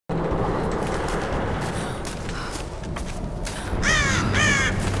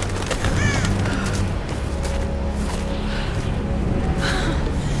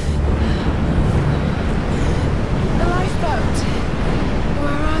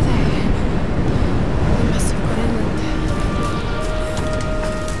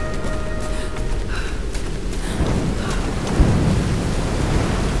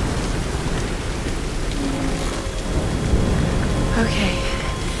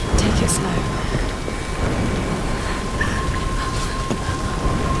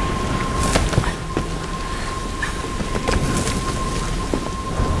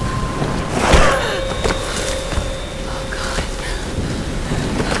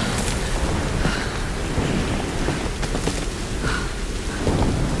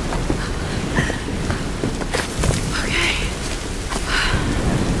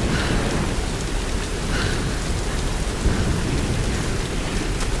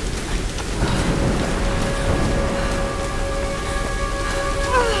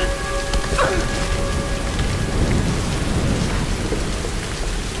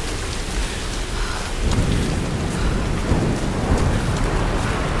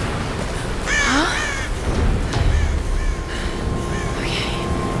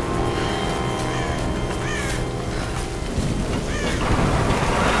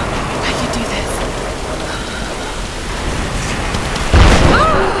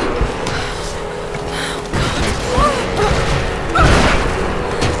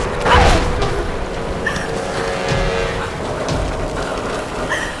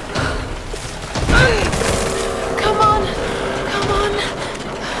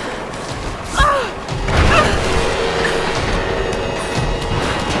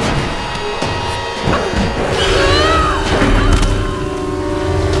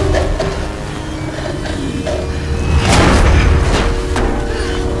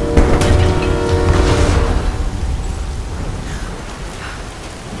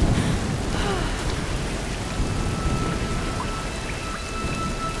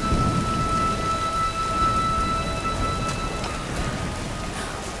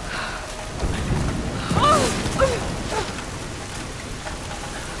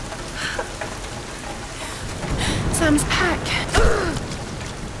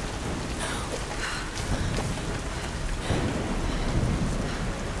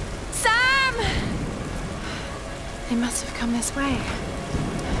They must have come this way.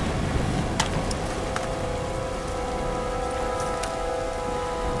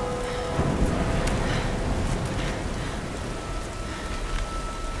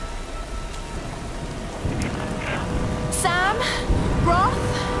 Sam?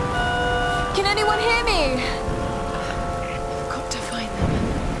 Roth? Can anyone hear me? I've got to find them.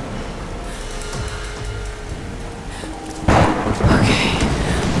 Okay.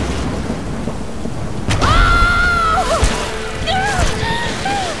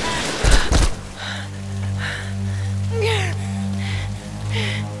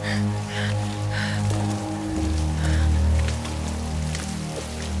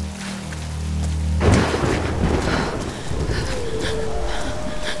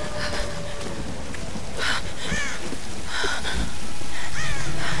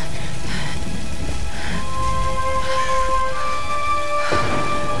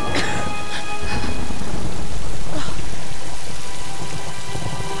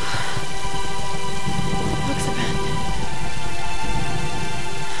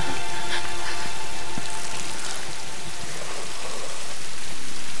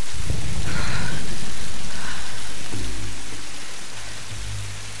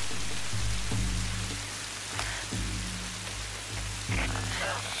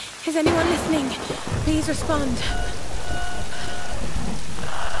 Is anyone listening? Please respond.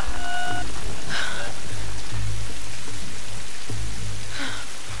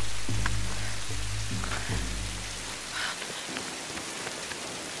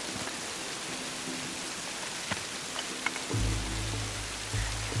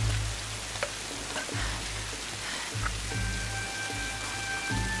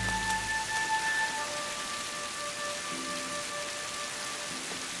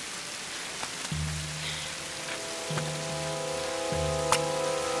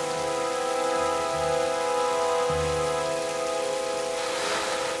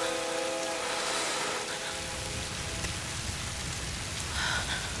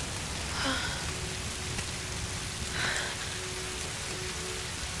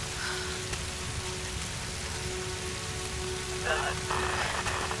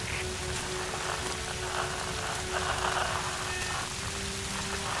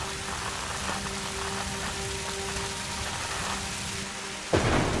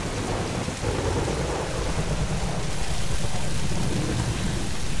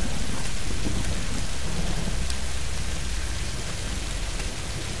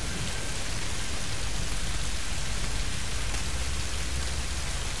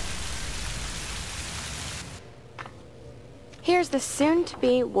 Here's the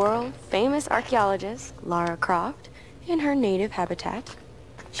soon-to-be world-famous archaeologist, Lara Croft, in her native habitat.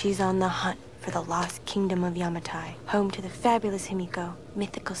 She's on the hunt for the lost kingdom of Yamatai, home to the fabulous Himiko,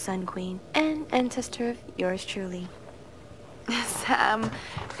 mythical Sun Queen, and ancestor of yours truly. Sam,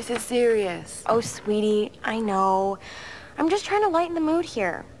 this is serious. Oh, sweetie, I know. I'm just trying to lighten the mood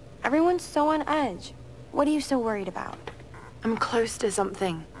here. Everyone's so on edge. What are you so worried about? I'm close to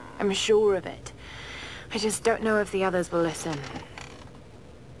something. I'm sure of it. I just don't know if the others will listen.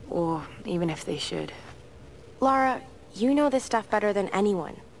 Or even if they should. Lara, you know this stuff better than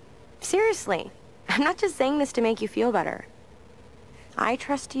anyone. Seriously, I'm not just saying this to make you feel better. I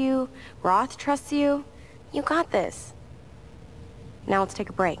trust you, Roth trusts you. You got this. Now let's take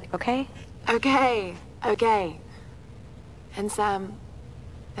a break, okay? Okay. And Sam,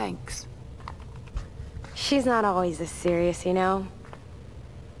 thanks. She's not always this serious, you know?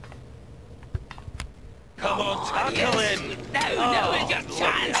 Come on, tackle in! No, it's your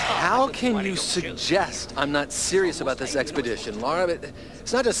chance! How can you suggest I'm not serious about this expedition, Lara?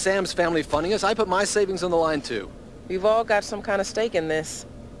 It's not just Sam's family funding us. I put my savings on the line, too. We've all got some kind of stake in this.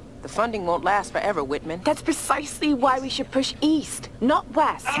 The funding won't last forever, Whitman. That's precisely why we should push east, not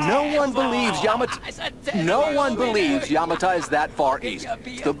west. No one believes Yamatai is that far east.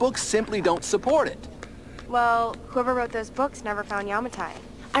 The books simply don't support it. Well, whoever wrote those books never found Yamatai.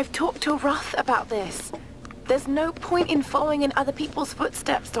 I've talked to Roth about this. There's no point in following in other people's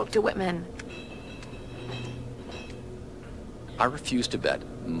footsteps, Dr. Whitman. I refuse to bet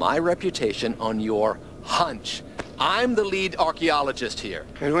my reputation on your hunch. I'm the lead archaeologist here.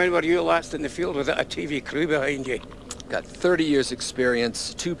 And when were you last in the field without a TV crew behind you? Got 30 years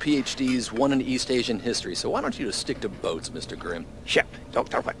experience, 2 PhDs, 1 in East Asian history, so why don't you just stick to boats, Mr. Grimm? Ship,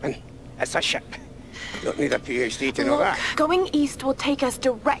 Dr. Whitman. It's a ship. Don't need a PhD to know that. Going east will take us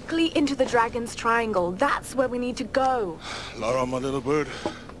directly into the Dragon's Triangle. That's where we need to go. Lara, my little bird.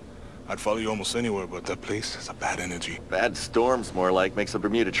 I'd follow you almost anywhere, but that place has a bad energy. Bad storms, more like. Makes the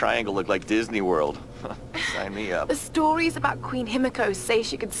Bermuda Triangle look like Disney World. Sign me up. The stories about Queen Himiko say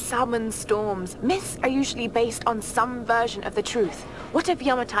she could summon storms. Myths are usually based on some version of the truth. What if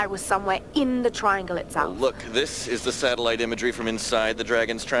Yamatai was somewhere in the triangle itself? Look, this is the satellite imagery from inside the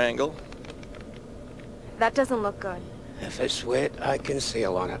Dragon's Triangle. That doesn't look good. If it's wet, I can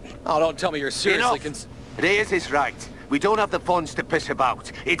sail on it. Oh, don't tell me you're seriously Reyes is right. We don't have the funds to piss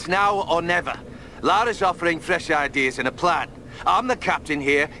about. It's now or never. Lara's offering fresh ideas and a plan. I'm the captain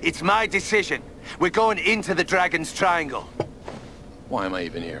here. It's my decision. We're going into the Dragon's Triangle. Why am I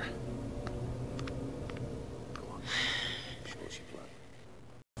even here?